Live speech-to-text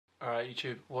Alright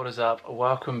YouTube, what is up?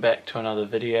 Welcome back to another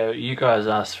video. You guys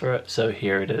asked for it, so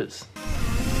here it is.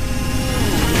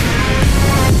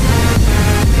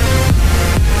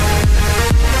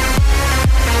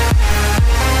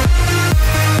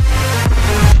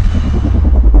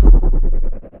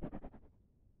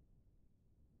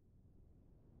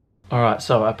 Alright,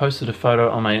 so I posted a photo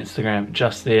on my Instagram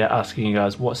just there asking you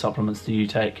guys what supplements do you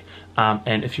take,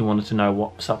 and if you wanted to know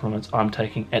what supplements I'm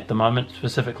taking at the moment,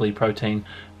 specifically protein,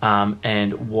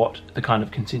 and what the kind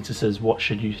of consensus is, what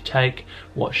should you take,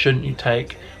 what shouldn't you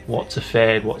take, what's a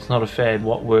fad, what's not a fad,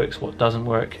 what works, what doesn't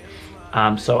work.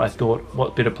 So I thought,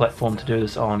 what better platform to do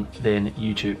this on than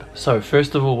YouTube. So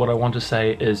first of all, what I want to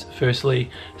say is,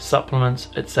 firstly, supplements,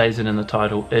 it says it in the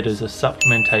title, it is a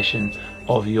supplementation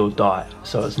of your diet.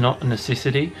 So it's not a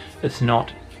necessity. It's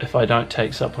not, if I don't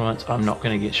take supplements, I'm not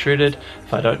going to get shredded.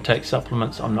 If I don't take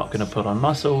supplements, I'm not going to put on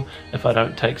muscle. If I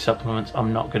don't take supplements,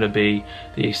 I'm not going to be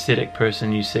the aesthetic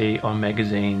person you see on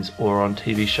magazines or on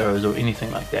TV shows or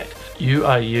anything like that. You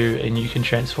are you, and you can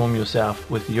transform yourself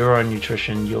with your own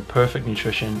nutrition, your perfect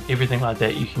nutrition, everything like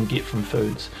that you can get from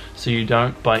foods. So you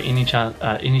don't, by any chance,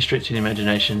 any stretch of the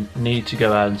imagination, need to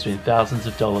go out and spend thousands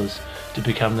of dollars to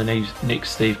become the next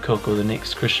Steve Cook or the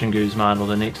next Christian Guzman or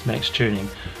the next Max Tuning.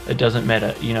 It doesn't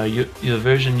matter. You know, the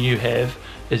version you have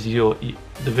is the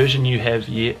version you have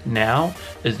now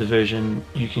is the version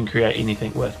you can create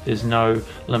anything with. There's no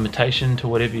limitation to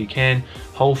whatever you can.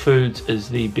 Whole foods is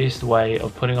the best way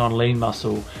of putting on lean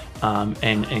muscle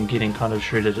and getting kind of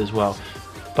shredded as well.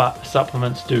 But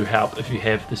supplements do help if you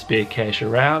have the spare cash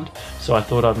around. So I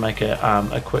thought I'd make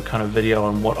a quick kind of video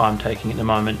on what I'm taking at the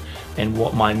moment and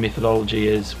what my methodology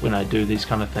is when I do these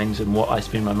kind of things, and what I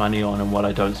spend my money on and what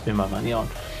I don't spend my money on.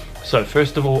 So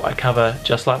first of all, I cover,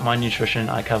 just like my nutrition,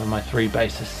 I cover my three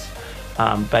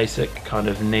basic kind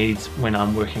of needs when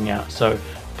I'm working out. So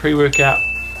pre-workout,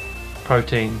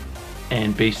 protein,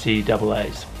 and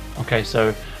BCAAs. Okay,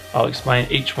 so I'll explain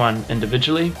each one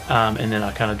individually, and then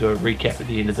I kind of do a recap at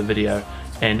the end of the video,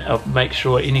 and I'll make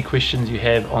sure any questions you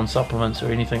have on supplements or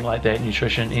anything like that,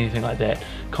 nutrition, anything like that,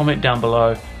 comment down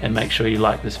below, and make sure you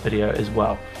like this video as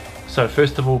well. So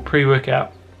first of all,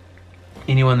 pre-workout.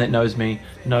 Anyone that knows me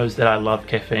knows that I love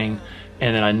caffeine,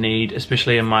 and that I need,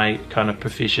 especially in my kind of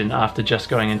profession, after just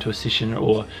going into a session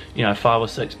or 5 or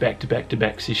 6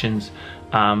 back-to-back sessions,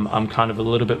 I'm kind of a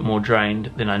little bit more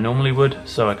drained than I normally would,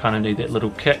 so I kind of need that little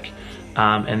kick,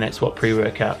 and that's what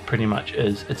pre-workout pretty much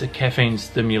is. It's a caffeine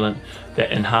stimulant that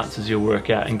enhances your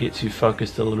workout and gets you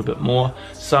focused a little bit more.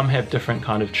 Some have different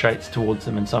kind of traits towards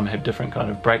them, and some have different kind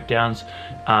of breakdowns,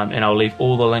 and I'll leave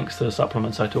all the links to the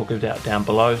supplements I talk about down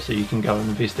below so you can go and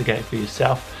investigate for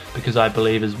yourself, because I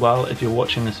believe as well, if you're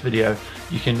watching this video,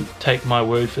 you can take my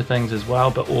word for things as well,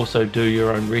 but also do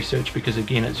your own research, because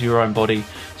again, it's your own body,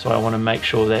 so I want to make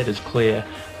sure that is clear,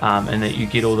 and that you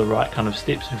get all the right kind of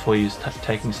steps before you start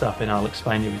taking stuff, and I'll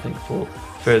explain everything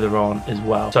further on as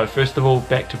well. So first of all,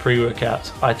 back to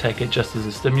pre-workouts. I take it just as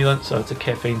a stimulant, so it's a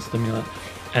caffeine stimulant,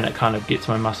 and it kind of gets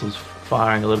my muscles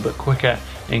firing a little bit quicker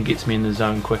and gets me in the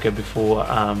zone quicker before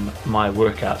my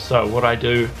workout. So what I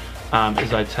do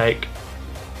is I take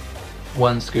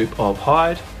 1 scoop of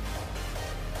Hide,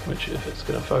 which, if it's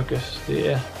going to focus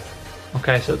there,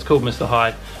 okay, so it's called Mr.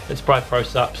 Hyde. It's by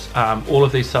ProSups. All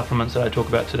of these supplements that I talk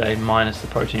about today, minus the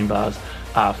protein bars,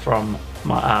 are from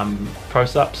my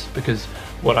ProSups, because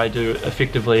what I do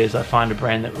effectively is I find a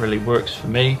brand that really works for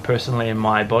me personally in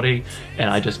my body, and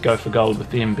I just go for gold with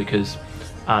them, because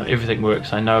everything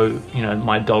works. I know,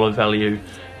 my dollar value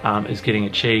is getting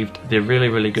achieved. They're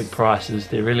really good prices,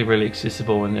 they're really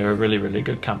accessible, and they're a really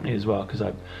good company as well, because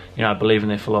I believe in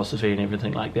their philosophy and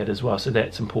everything like that as well. So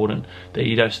that's important, that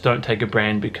you just don't take a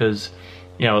brand because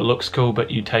it looks cool,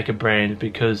 but you take a brand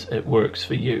because it works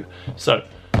for you. So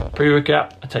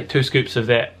pre-workout, I take 2 scoops of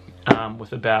that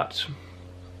with about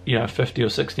 50 or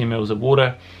 60 mils of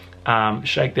water.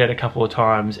 Shake that a couple of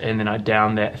times, and then I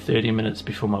down that 30 minutes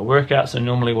before my workout. So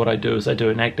normally what I do is I do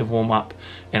an active warm-up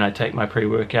and I take my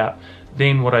pre-workout.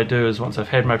 Then what I do is, once I've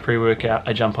had my pre-workout,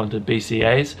 I jump onto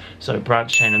BCAAs, so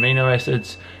branched chain amino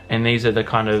acids, and these are the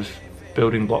kind of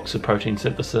building blocks of protein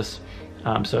synthesis.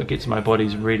 So it gets my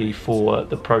bodies ready for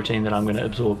the protein that I'm going to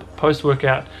absorb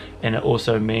post-workout, and it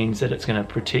also means that it's going to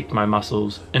protect my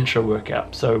muscles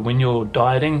intra-workout. So when you're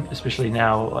dieting, especially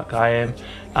now like I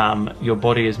am, your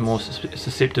body is more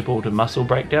susceptible to muscle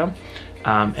breakdown,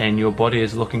 and your body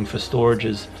is looking for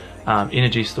storages,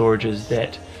 energy storages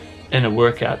that in a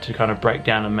workout to kind of break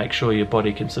down and make sure your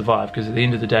body can survive, because at the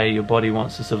end of the day your body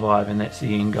wants to survive, and that's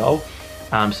the end goal.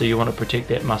 So you want to protect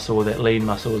that muscle, or that lean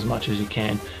muscle, as much as you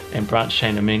can, and branched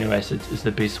chain amino acids is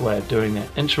the best way of doing that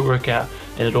intra-workout.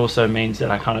 And it also means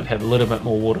that I kind of have a little bit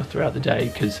more water throughout the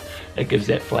day, because it gives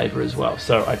that flavor as well.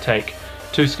 So I take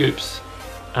 2 scoops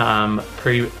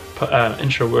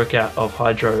intra-workout of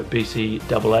Hydro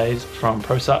BCAAs from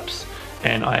ProSups,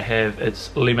 and I have,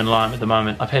 it's lemon lime at the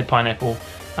moment. I've had pineapple,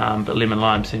 but lemon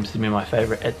lime seems to be my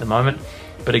favorite at the moment.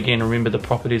 But again, remember the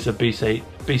properties of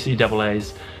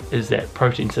BCAAs is that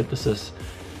protein synthesis,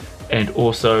 and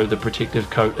also the protective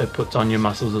coat it puts on your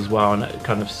muscles as well, and it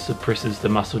kind of suppresses the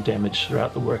muscle damage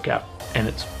throughout the workout. And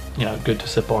it's, you know, good to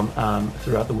sip on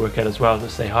throughout the workout as well to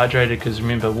stay hydrated, because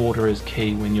remember, water is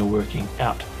key when you're working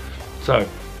out. So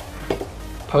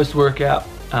post-workout,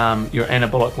 your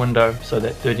anabolic window, so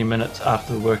that 30 minutes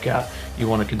after the workout, you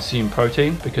want to consume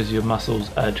protein, because your muscles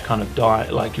are kind of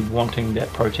like you're wanting that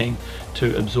protein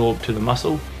to absorb to the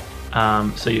muscle.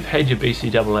 So you've had your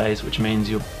BCAAs, which means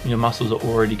your muscles are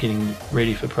already getting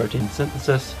ready for protein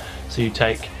synthesis. So you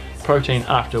take protein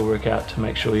after a workout to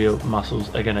make sure your muscles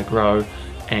are going to grow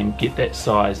and get that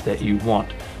size that you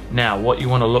want. Now what you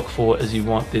want to look for is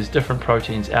there's different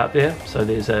proteins out there. So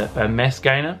there's a mass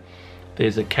gainer,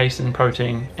 there's a casein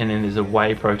protein, and then there's a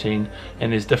whey protein,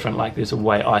 and there's different, like there's a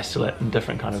whey isolate and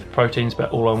different kind of proteins,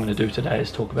 but all I'm going to do today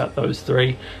is talk about those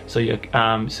 3. So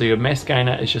your mass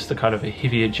gainer is just a kind of a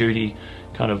heavier duty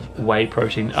kind of whey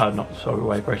protein,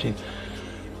 whey protein.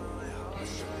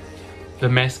 The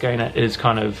mass gainer is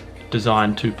kind of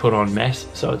designed to put on mass,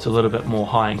 so it's a little bit more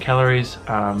high in calories.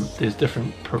 There's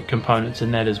different components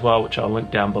in that as well, which I'll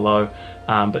link down below,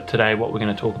 but today what we're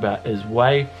going to talk about is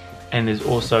whey. And there's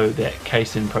also that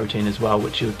casein protein as well,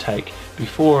 which you'll take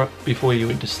before you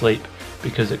went to sleep,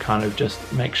 because it kind of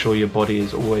just makes sure your body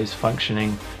is always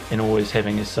functioning and always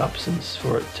having a substance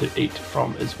for it to eat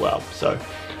from as well. So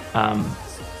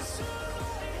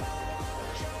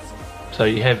so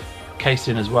you have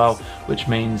casein as well, which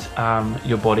means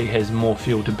your body has more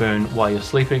fuel to burn while you're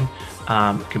sleeping,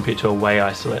 compared to a whey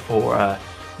isolate or a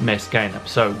mass gainer.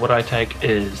 So what I take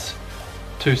is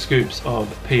 2 scoops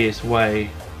of PS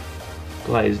whey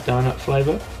glazed donut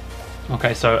flavor.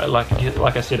 Okay, so like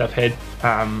I said, I've had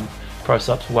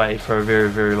ProSups whey for a very,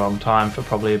 very long time, for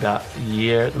probably about a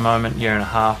year at the moment, year and a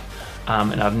half,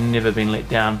 and I've never been let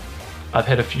down. I've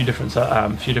had a few different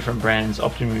brands,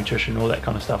 Optimum Nutrition, all that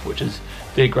kind of stuff,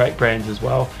 they're great brands as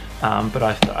well, but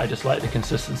I just like the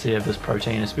consistency of this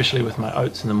protein, especially with my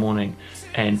oats in the morning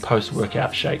and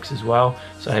post-workout shakes as well.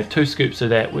 So I have 2 scoops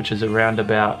of that, which is around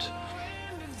about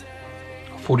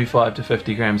 45 to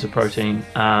 50 grams of protein,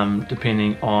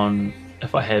 depending on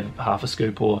if I have half a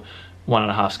scoop or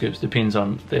 1.5 scoops, depends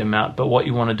on the amount. But what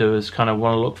you want to do is kind of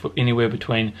want to look for anywhere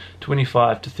between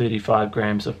 25 to 35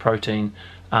 grams of protein.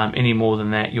 Any more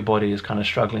than that, your body is kind of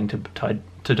struggling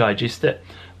to digest it,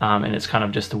 and it's kind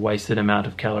of just a wasted amount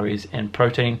of calories and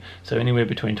protein. So anywhere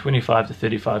between 25 to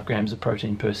 35 grams of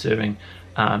protein per serving,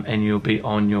 and you'll be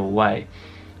on your way.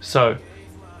 So,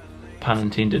 pun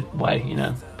intended, way, you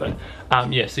know, but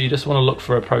yeah, so you just want to look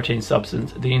for a protein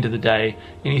substance. At the end of the day,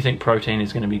 anything protein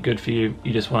is going to be good for you.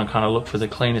 You just want to kind of look for the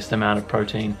cleanest amount of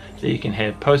protein that you can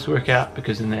have post-workout,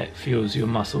 because then that fuels your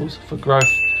muscles for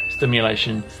growth,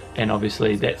 stimulation, and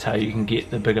obviously that's how you can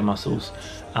get the bigger muscles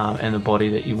and the body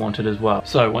that you wanted as well.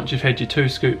 So once you've had your 2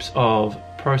 scoops of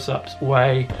ProSups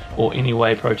whey or any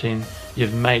whey protein,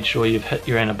 you've made sure you've hit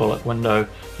your anabolic window,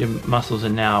 your muscles are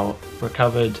now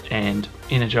recovered and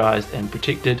energized and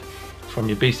protected from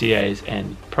your BCAAs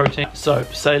and protein. So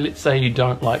let's say you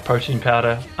don't like protein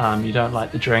powder, you don't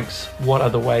like the drinks. What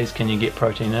other ways can you get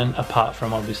protein in, apart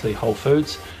from obviously whole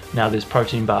foods? Now there's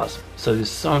protein bars. So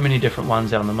there's so many different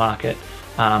ones out on the market,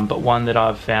 but one that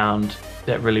I've found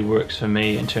that really works for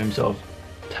me in terms of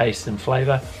taste and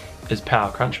flavor is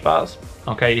Power Crunch bars.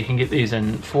 Okay, you can get these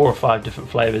in 4 or 5 different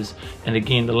flavors, and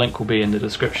again the link will be in the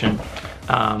description.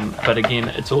 But again,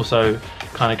 it's also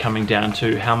kind of coming down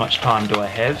to how much time do I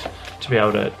have to be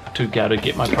able to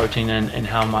get my protein in, and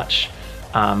how much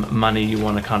money you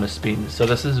want to kind of spend. So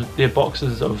they're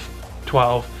boxes of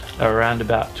 12, are around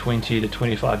about $20 to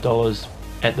 $25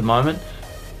 at the moment.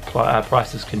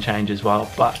 Prices can change as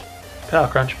well, but Power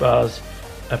Crunch bars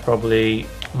are probably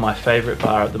my favorite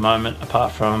bar at the moment,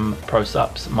 apart from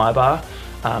ProSups My Bar.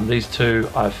 These 2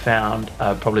 I've found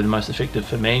are probably the most effective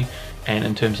for me, and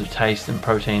in terms of taste and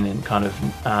protein and kind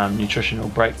of nutritional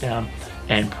breakdown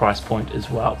and price point as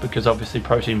well, because obviously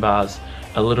protein bars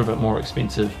are a little bit more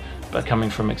expensive, but coming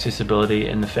from accessibility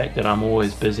and the fact that I'm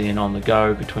always busy and on the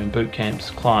go between boot camps,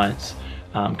 clients,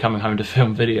 coming home to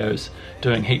film videos,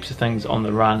 doing heaps of things on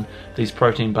the run, these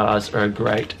protein bars are a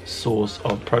great source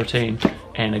of protein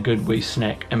and a good wee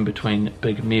snack in between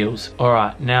big meals.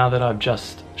 Alright, now that I've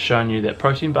just shown you that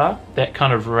protein bar, that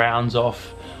kind of rounds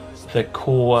off the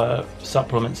core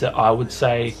supplements that I would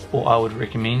say or I would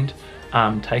recommend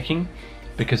taking,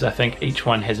 because I think each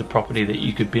one has a property that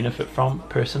you could benefit from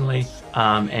personally,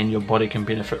 and your body can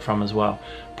benefit from as well.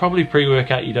 Probably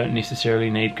pre-workout you don't necessarily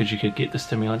need, because you could get the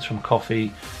stimulants from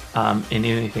coffee and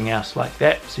anything else like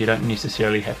that, so you don't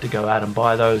necessarily have to go out and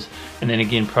buy those. And then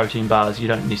again, protein bars you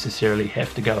don't necessarily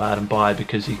have to go out and buy,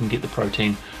 because you can get the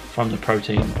protein from the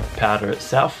protein powder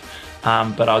itself.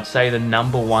 But I'd say the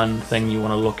number one thing you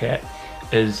want to look at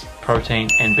is protein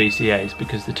and BCAAs,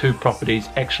 because the two properties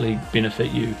actually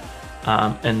benefit you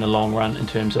in the long run in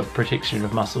terms of protection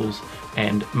of muscles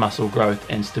and muscle growth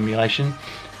and stimulation.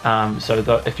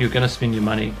 So if you're going to spend your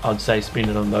money, I'd say spend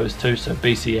it on those two, so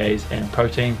BCAAs and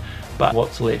protein. But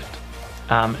what's left?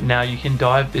 Now you can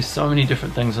dive, there's so many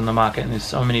different things on the market and there's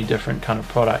so many different kind of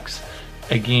products.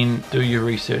 Again, do your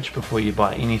research before you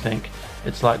buy anything.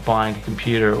 It's like buying a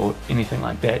computer or anything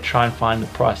like that. Try and find the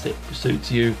price that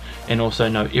suits you, and also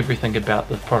know everything about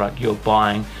the product you're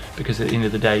buying, because at the end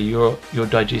of the day you're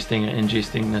digesting and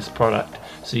ingesting this product,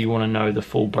 so you want to know the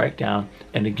full breakdown.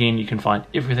 And again, you can find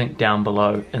everything down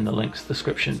below in the links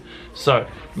description. So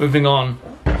moving on,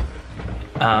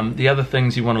 the other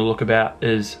things you want to look about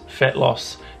is fat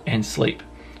loss and sleep.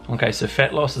 Okay, so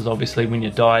fat loss is obviously when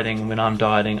you're dieting, and when I'm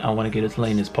dieting I want to get as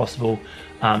lean as possible,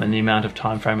 and the amount of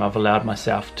time frame I've allowed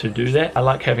myself to do that. I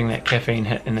like having that caffeine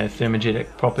hit in their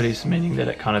thermogenic properties, meaning that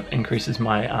it kind of increases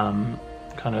my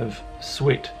kind of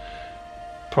sweat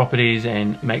properties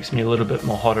and makes me a little bit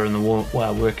more hotter in the while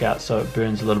I work out, so it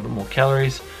burns a little bit more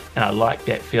calories, and I like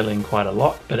that feeling quite a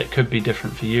lot. But it could be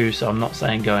different for you, so I'm not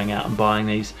saying going out and buying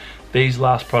these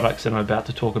last products that I'm about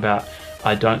to talk about.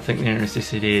 I don't think they're a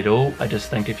necessity at all. I just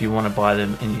think if you want to buy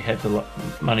them and you have the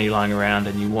money lying around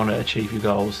and you want to achieve your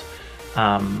goals,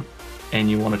 and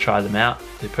you want to try them out,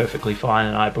 they're perfectly fine,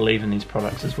 and I believe in these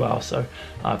products as well, so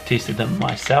I've tested them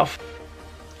myself.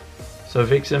 So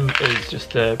Vexim is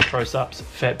just a pro-sups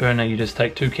fat burner. You just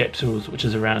take 2 capsules, which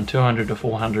is around 200 to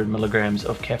 400 milligrams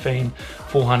of caffeine,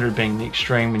 400 being the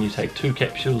extreme when you take 2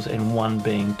 capsules, and 1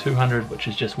 being 200, which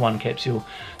is just 1 capsule.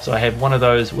 So I have one of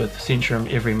those with Centrum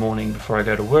every morning before I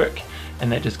go to work, and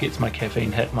that just gets my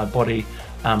caffeine hit, my body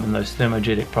and those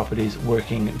thermogenic properties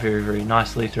working very, very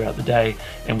nicely throughout the day.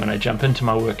 And when I jump into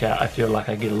my workout, I feel like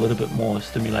I get a little bit more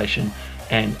stimulation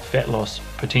and fat loss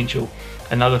potential.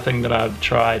 Another thing that I've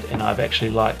tried and I've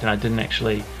actually liked, and I didn't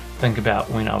actually think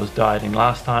about when I was dieting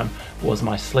last time, was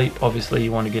my sleep. Obviously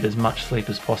you want to get as much sleep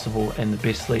as possible and the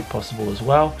best sleep possible as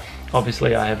well.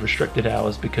 Obviously I have restricted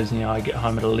hours, because I get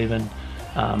home at 11.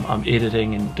 I'm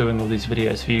editing and doing all these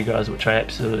videos for you guys, which I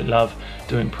absolutely love,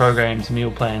 doing programs, meal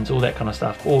plans, all that kind of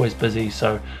stuff, always busy,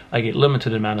 so I get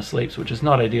limited amount of sleeps, which is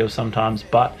not ideal sometimes,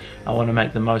 but I want to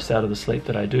make the most out of the sleep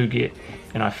that I do get.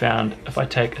 And I found if I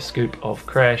take a scoop of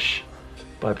Crash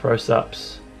by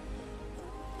ProSups,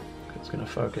 it's going to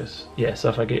focus, yeah, so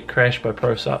if I get Crash by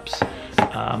ProSups,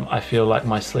 I feel like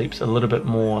my sleep's a little bit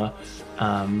more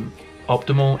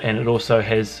optimal, and it also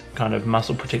has kind of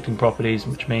muscle protecting properties,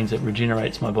 which means it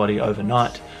regenerates my body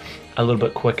overnight a little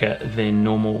bit quicker than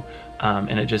normal,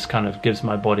 and it just kind of gives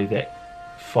my body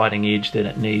that fighting edge that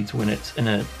it needs when it's in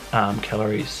a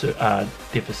calorie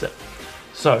deficit.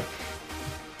 So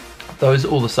those are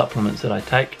all the supplements that I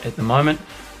take at the moment,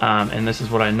 and this is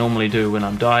what I normally do when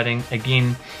I'm dieting.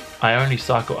 Again, I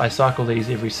cycle these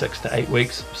every 6 to 8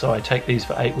 weeks, so I take these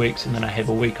for 8 weeks and then I have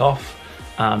a week off,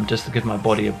 just to give my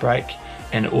body a break.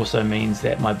 And it also means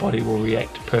that my body will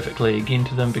react perfectly again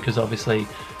to them, because obviously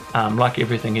like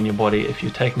everything in your body, if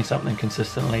you're taking something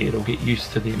consistently, it'll get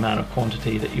used to the amount of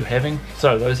quantity that you're having.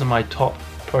 So those are my top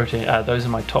those are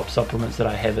my top supplements that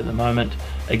I have at the moment.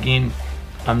 Again,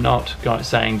 I'm not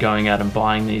saying going out and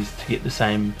buying these to get the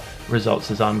same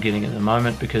results as I'm getting at the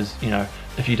moment, because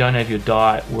if you don't have your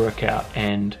diet, workout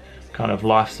and kind of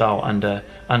lifestyle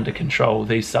under control,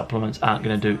 these supplements aren't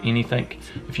going to do anything.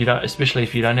 If you don't, especially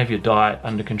if you don't have your diet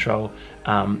under control,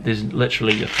 there's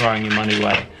literally, you're throwing your money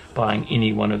away buying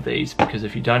any one of these, because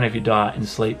if you don't have your diet and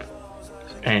sleep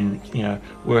and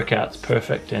workouts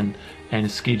perfect and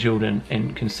scheduled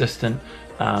and consistent,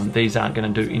 these aren't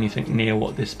going to do anything near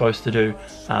what they're supposed to do.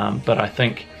 But I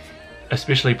think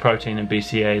especially protein and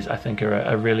BCAAs I think are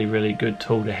a really, really good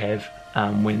tool to have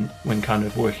when kind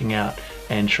of working out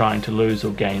and trying to lose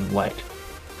or gain weight.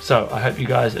 So I hope you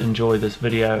guys enjoy this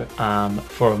video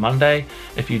for a Monday.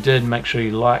 If you did, make sure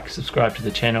you like, subscribe to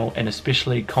the channel, and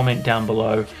especially comment down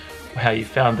below how you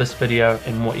found this video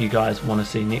and what you guys want to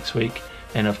see next week.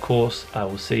 And of course, I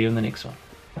will see you in the next one.